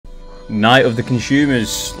Night of the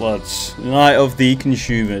consumers, lads. Night of the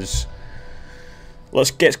consumers.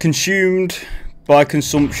 Let's get consumed by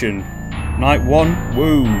consumption. Night 1.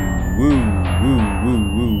 Woo, woo, woo, woo, woo,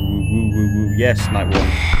 woo, woo, woo, woo. Yes, night 1.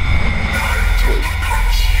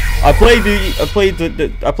 I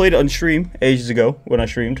played it on stream ages ago when I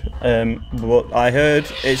streamed. But I heard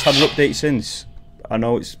it's had an update since. I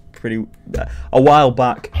know it's pretty a while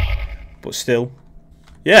back, but still.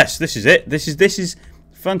 Yes, this is it. This is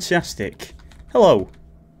fantastic. Hello.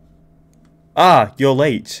 Ah, you're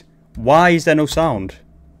late. Why is there no sound?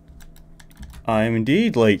 I am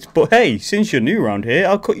indeed late. But hey, since you're new around here,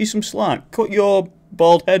 I'll cut you some slack. Cut your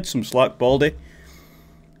bald head some slack, Baldy.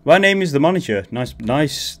 My name is the manager.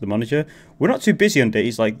 Nice, the manager. We're not too busy on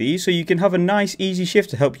days like these, so you can have a nice, easy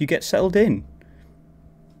shift to help you get settled in.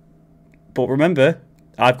 But remember,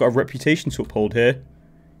 I've got a reputation to uphold here.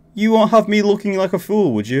 You won't have me looking like a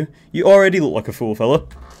fool, would you? You already look like a fool, fella.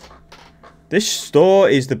 This store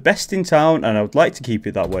is the best in town, and I would like to keep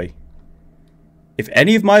it that way. If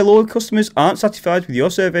any of my loyal customers aren't satisfied with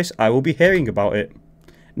your service, I will be hearing about it.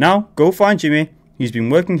 Now, go find Jimmy. He's been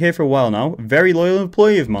working here for a while now. A very loyal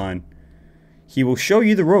employee of mine. He will show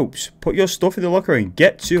you the ropes. Put your stuff in the locker and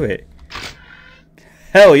get to it.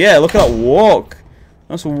 Hell yeah, look at that walk.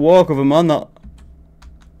 That's a walk of a man that...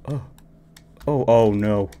 Oh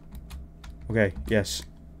no. Okay, yes.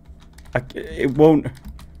 It won't...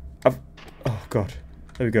 Oh god.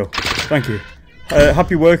 There we go. Thank you.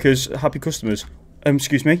 Happy workers, happy customers.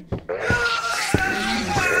 Excuse me.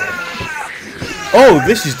 Oh,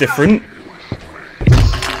 this is different.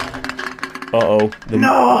 Uh-oh.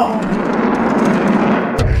 No!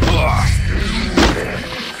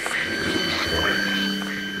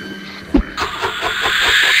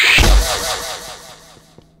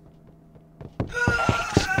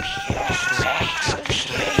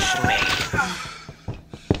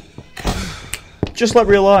 Just like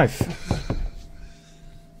real life.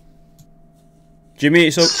 Jimmy,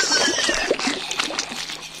 it's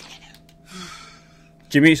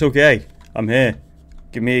Jimmy, it's okay. I'm here.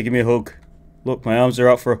 Give me a hug. Look, my arms are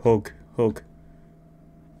out for a hug. Hug.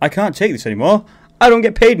 I can't take this anymore. I don't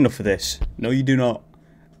get paid enough for this. No, you do not.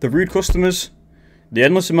 The rude customers, the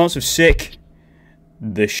endless amounts of sick,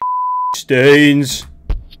 the stains.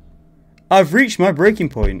 I've reached my breaking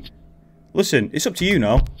point. Listen, it's up to you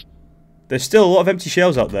now. There's still a lot of empty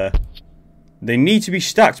shelves out there. They need to be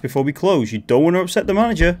stacked before we close. You don't want to upset the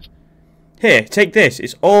manager. Here, take this.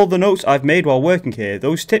 It's all the notes I've made while working here.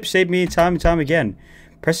 Those tips saved me time and time again.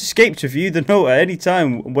 Press escape to view the note at any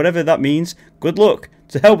time, whatever that means. Good luck.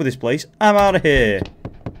 To help with this place, I'm out of here.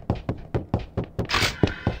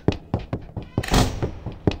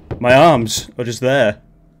 My arms are just there.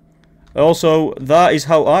 Also, that is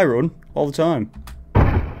how I run all the time.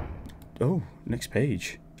 Oh, next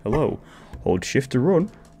page. Hello. Hold shift to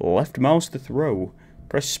run. Left mouse to throw.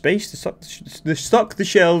 Press space to stock the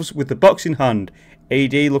shelves with the box in hand.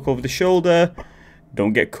 AD, look over the shoulder.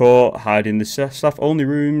 Don't get caught. Hide in the staff only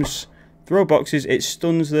rooms. Throw boxes. It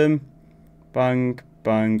stuns them. Bang,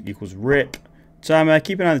 bang equals rip. Timer.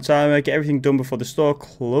 Keep an eye on the timer. Get everything done before the store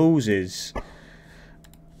closes.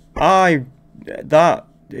 That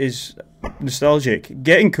is nostalgic.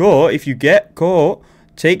 Getting caught. If you get caught,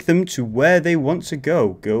 take them to where they want to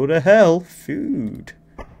go. Go to hell. Food.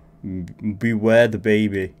 Beware the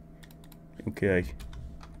baby. Okay.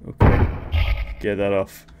 Okay. Get that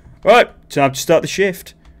off. Right. Time to start the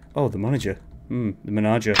shift. Oh, the manager. The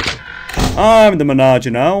manager. I'm the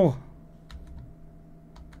manager now.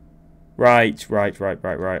 Right.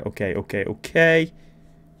 Okay.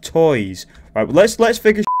 Toys. Right. Well, let's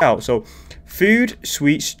figure out. So, food,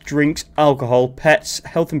 sweets, drinks, alcohol, pets,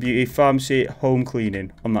 health and beauty, pharmacy, home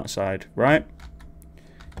cleaning on that side, right?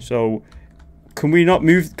 So, can we not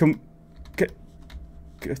move? Get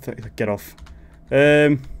off.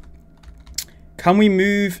 Can we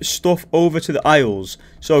move stuff over to the aisles?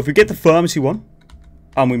 So if we get the pharmacy one,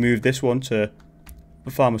 and we move this one to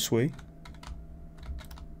the pharmacy.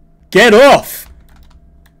 Get off!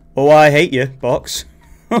 Oh, I hate you, box.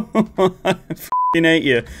 I fucking hate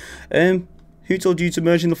you. Who told you to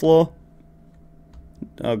merge in the floor?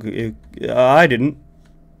 I didn't.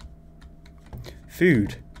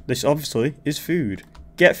 Food. This obviously is food.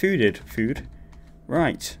 Get fooded. Food.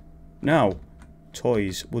 Right. Now,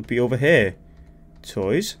 toys would be over here.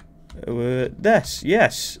 Toys. This.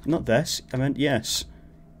 Yes. Not this. I meant yes.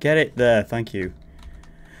 Get it there. Thank you.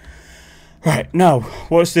 Right. Now,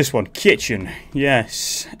 what's this one? Kitchen.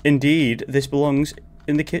 Yes. Indeed, this belongs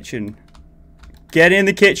in the kitchen. Get in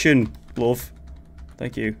the kitchen, love.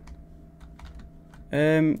 Thank you.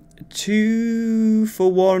 2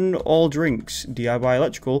 for 1 all drinks. DIY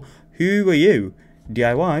electrical. Who are you?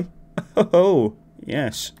 DIY? Oh,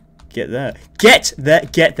 yes. Get there. Get there.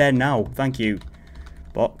 Get there now. Thank you.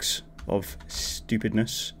 Box of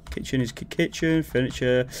stupidness. Kitchen is kitchen.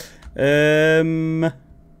 Furniture.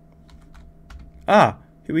 Ah,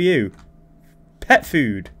 who are you? Pet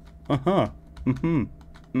food. Uh-huh.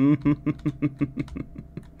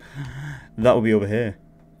 That will be over here.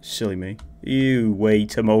 Silly me. You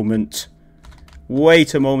wait a moment.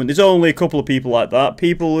 Wait a moment. There's only a couple of people like that.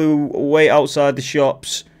 People who wait outside the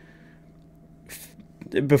shops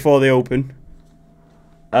before they open.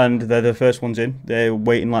 And they're the first ones in. They're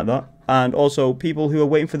waiting like that. And also people who are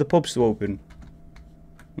waiting for the pubs to open.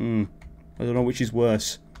 I don't know which is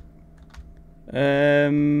worse.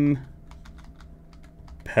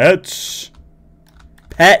 Pets.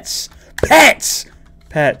 Pets. Pets.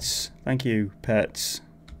 Pets. Thank you. Pets.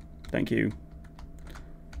 Thank you.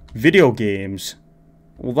 Video games.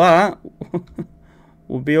 Well, that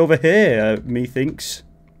will be over here, methinks.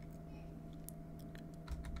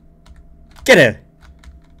 Get her.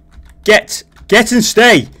 Get and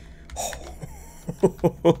stay.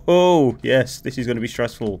 Oh, yes, this is going to be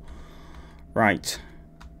stressful. Right.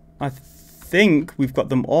 I think we've got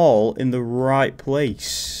them all in the right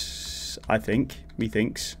place. I think.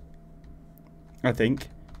 Methinks. I think.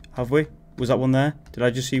 Have we? Was that one there? Did I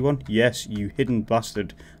just see one? Yes, you hidden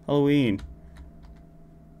bastard. Halloween.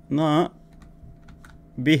 Nah.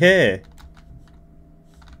 Be here.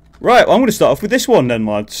 Right, well, I'm going to start off with this one then,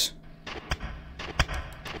 lads.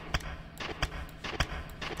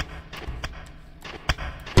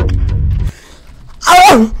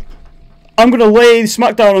 Oh! I'm going to lay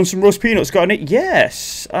smackdown on some roast peanuts. Got any?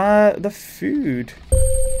 Yes. The food.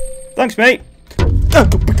 Thanks, mate.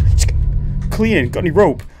 Cleaning. Got any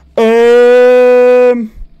rope? The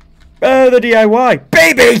DIY.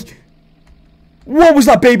 Baby! What was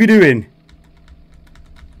that baby doing?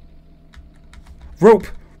 Rope.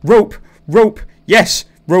 Rope. Rope. Yes.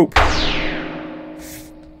 Rope.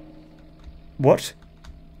 What?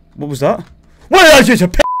 What was that? What did I just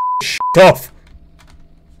piss off?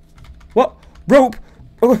 What? Rope.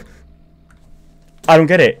 Oh. I don't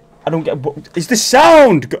get it. I don't get. What is the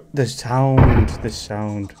sound? The sound. The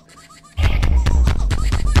sound.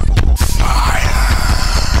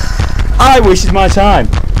 I wasted my time.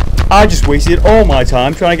 I just wasted all my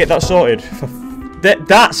time trying to get that sorted.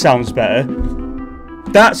 That sounds better.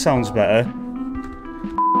 That sounds better.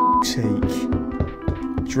 Sake.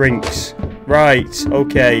 Drinks. Right.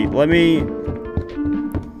 Okay. Let me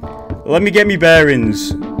get me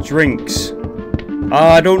bearings. Drinks.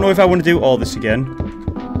 I don't know if I want to do all this again.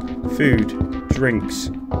 Food.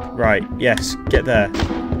 Drinks. Right. Yes. Get there.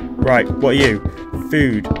 Right. What are you?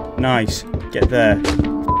 Food. Nice. Get there.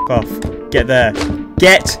 F off. Get there.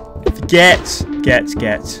 Get.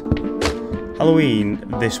 Halloween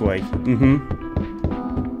this way.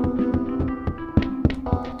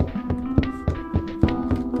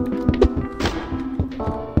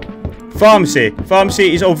 Pharmacy.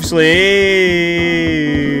 Pharmacy is obviously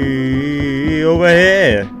over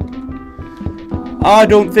here. I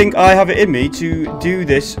don't think I have it in me to do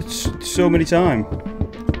this so many times.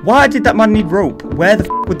 Why did that man need rope? Where the f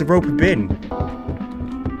would the rope have been?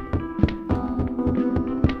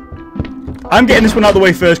 I'm getting this one out of the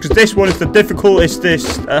way first because this one is the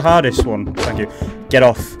difficultest, hardest one. Thank you. Get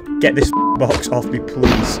off. Get this box off me,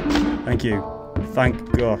 please. Thank you.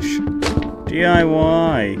 Thank gosh.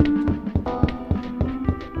 DIY.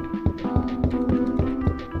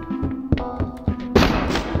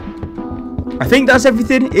 I think that's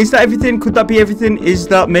everything. Is that everything? Could that be everything? Is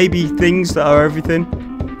that maybe things that are everything?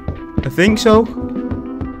 I think so.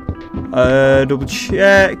 Double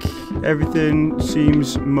check. Everything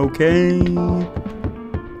seems okay.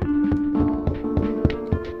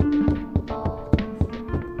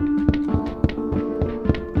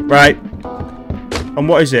 Right. And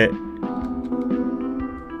what is it?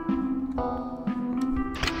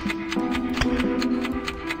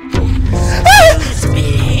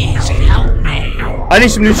 I need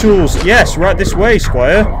some new tools. Yes, right this way,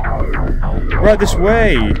 Squire. Right this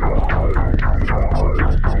way.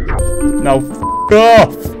 Now, f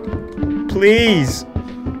off. Please.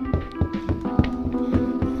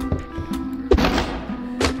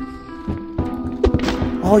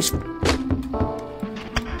 Oh, it's...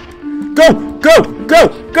 Go! Go! Go!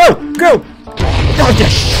 Go! Go! Oh,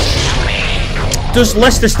 yes. Does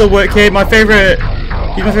Lester still work here? My favourite...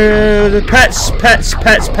 Pets.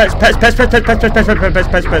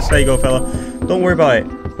 There you go, fella. Don't worry about it.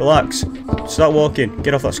 Relax. Start walking.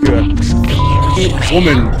 Get off that scooter.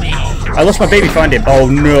 Woman. I lost my baby. Find him. Oh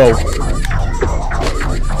no.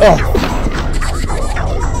 Oh.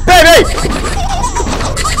 Baby!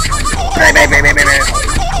 Baby!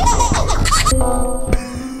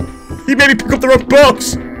 He made me pick up the wrong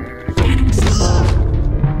box!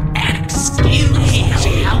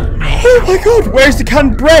 Oh my god, where's the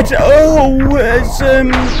canned bread? Oh, it's,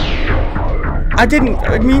 I didn't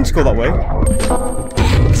mean to go that way.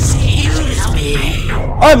 Excuse me.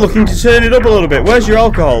 I'm looking to turn it up a little bit. Where's your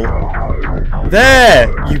alcohol? There,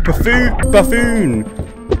 you buffoon.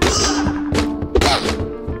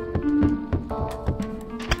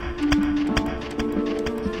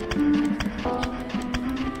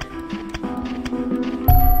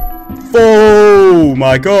 Oh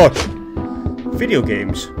my gosh. Video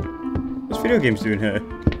games. What's video games doing here?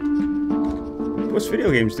 What's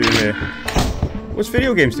video games doing here? What's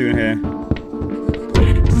video games doing here?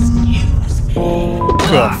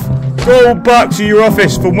 Go back to your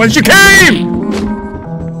office from whence you came!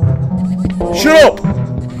 Shut up!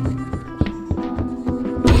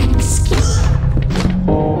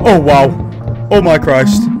 Oh wow. Oh my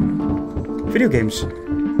Christ. Video games.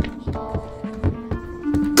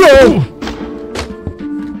 Go!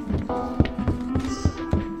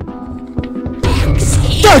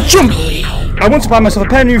 Ah, jump! I want to buy myself a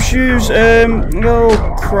pair of new shoes.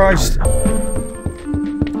 Oh Christ.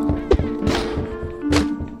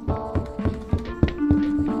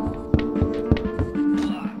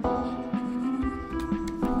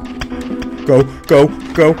 Go.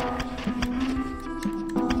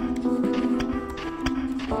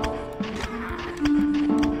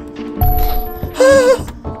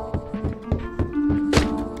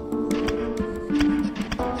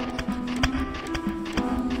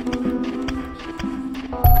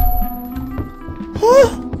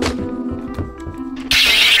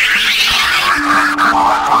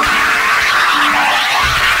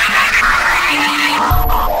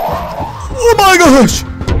 Oh my gosh!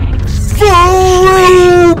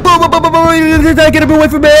 Get him away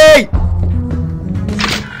from me!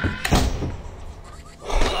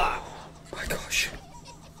 Oh my gosh.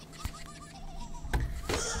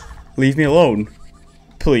 Leave me alone.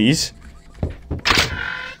 Please.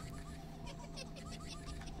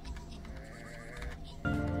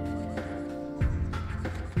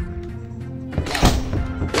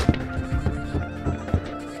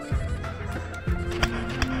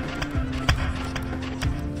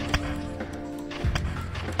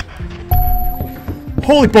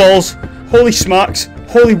 Holy balls! Holy smacks!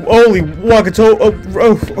 Holy wagato!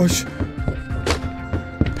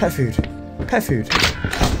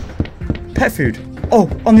 Pet food! Oh,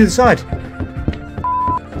 on the other side!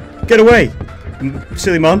 Get away!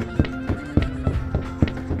 Silly man!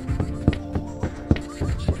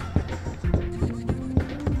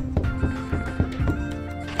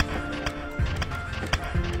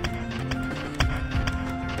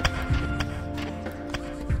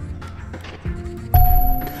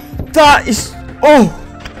 That is... Oh!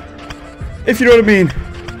 If you know what I mean.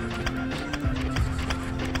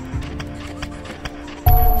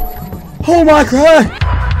 Oh my god!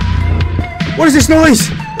 What is this noise?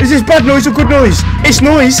 Is this bad noise or good noise? It's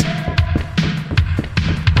noise!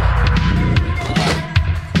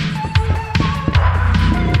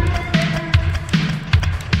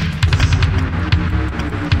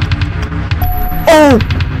 Oh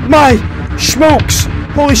my smokes!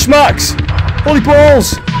 Holy smacks! Holy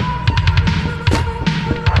balls!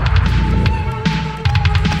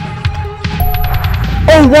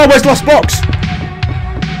 Oh wow, where's the last box?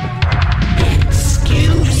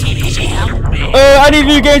 Excuse me. Help me. I need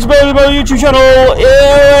new games available on my YouTube channel.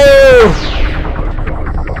 Ew.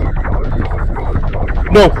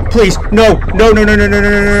 No, please, no.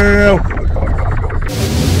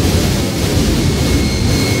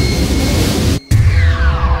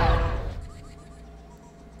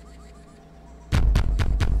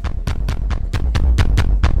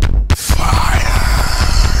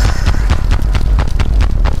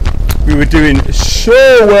 We were doing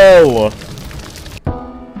so well.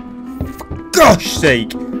 For gosh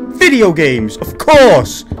sake. Video games, of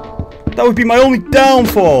course. That would be my only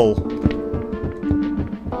downfall.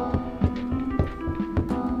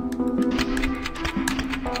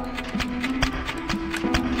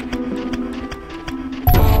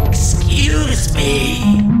 Excuse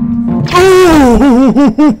me.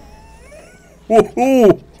 Oh!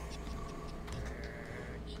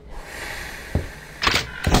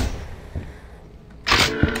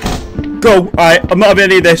 Go! Alright, I'm not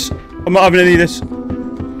having any of this.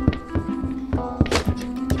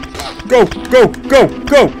 Go!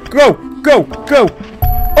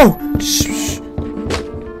 Oh! Shh.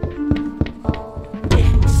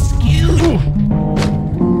 Excuse me.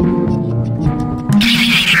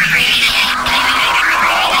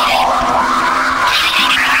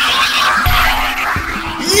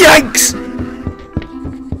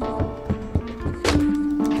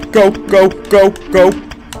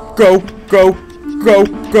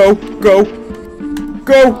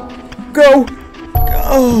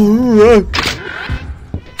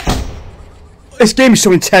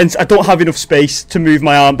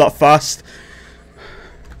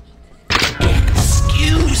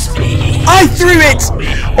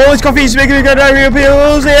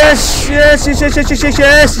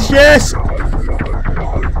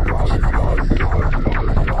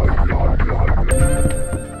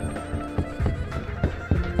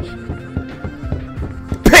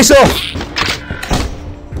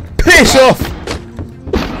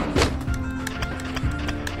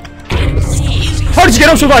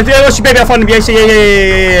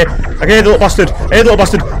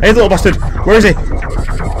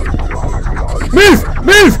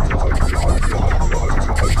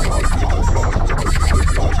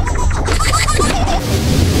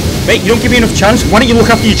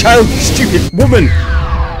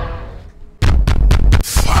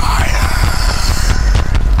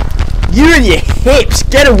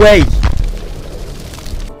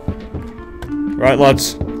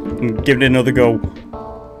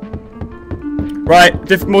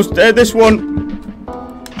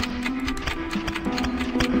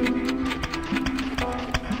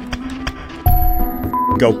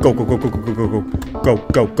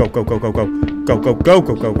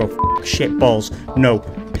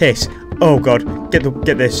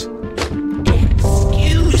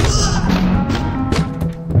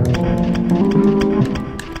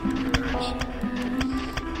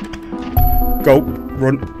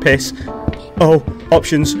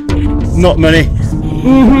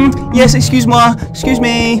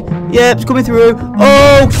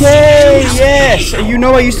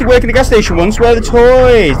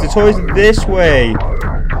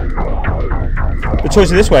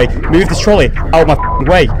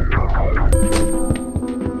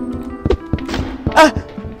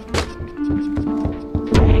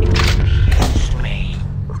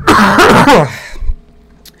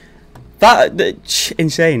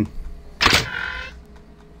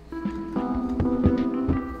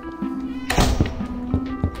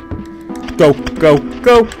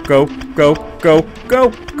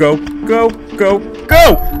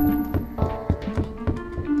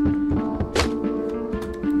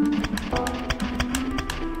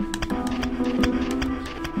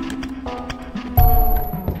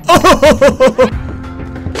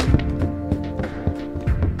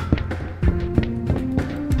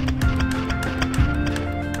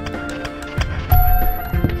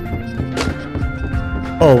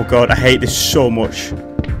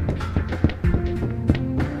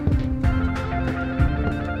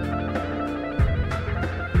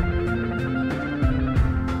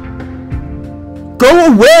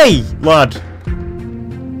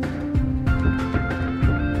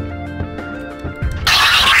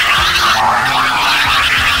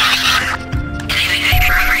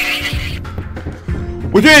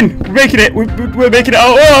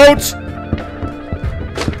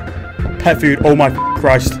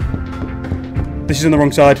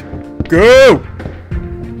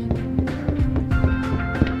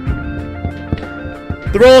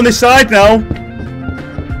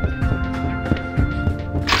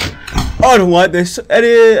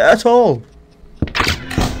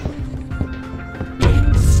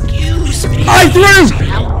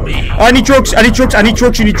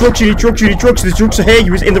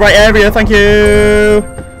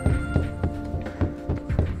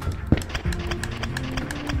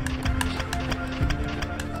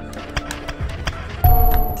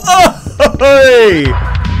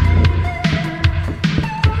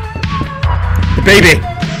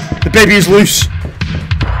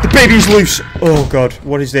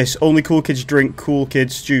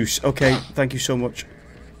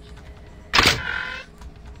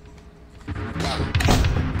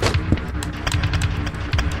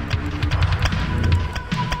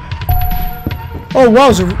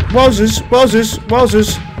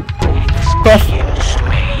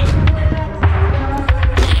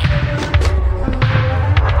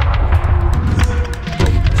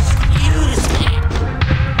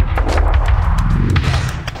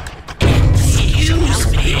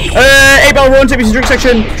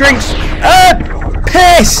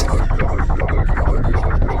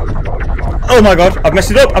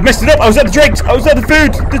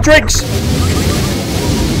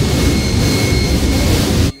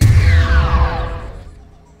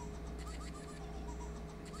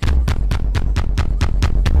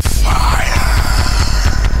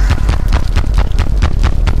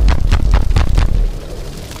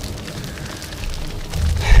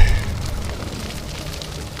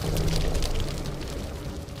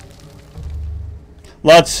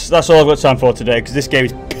 Lads, that's all I've got time for today because this game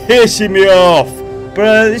is pissing me off.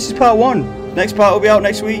 But this is part 1. Next part will be out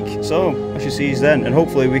next week, so I shall see you then. And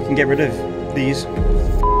hopefully we can get rid of these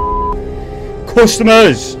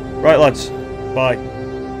customers. Right, lads. Bye.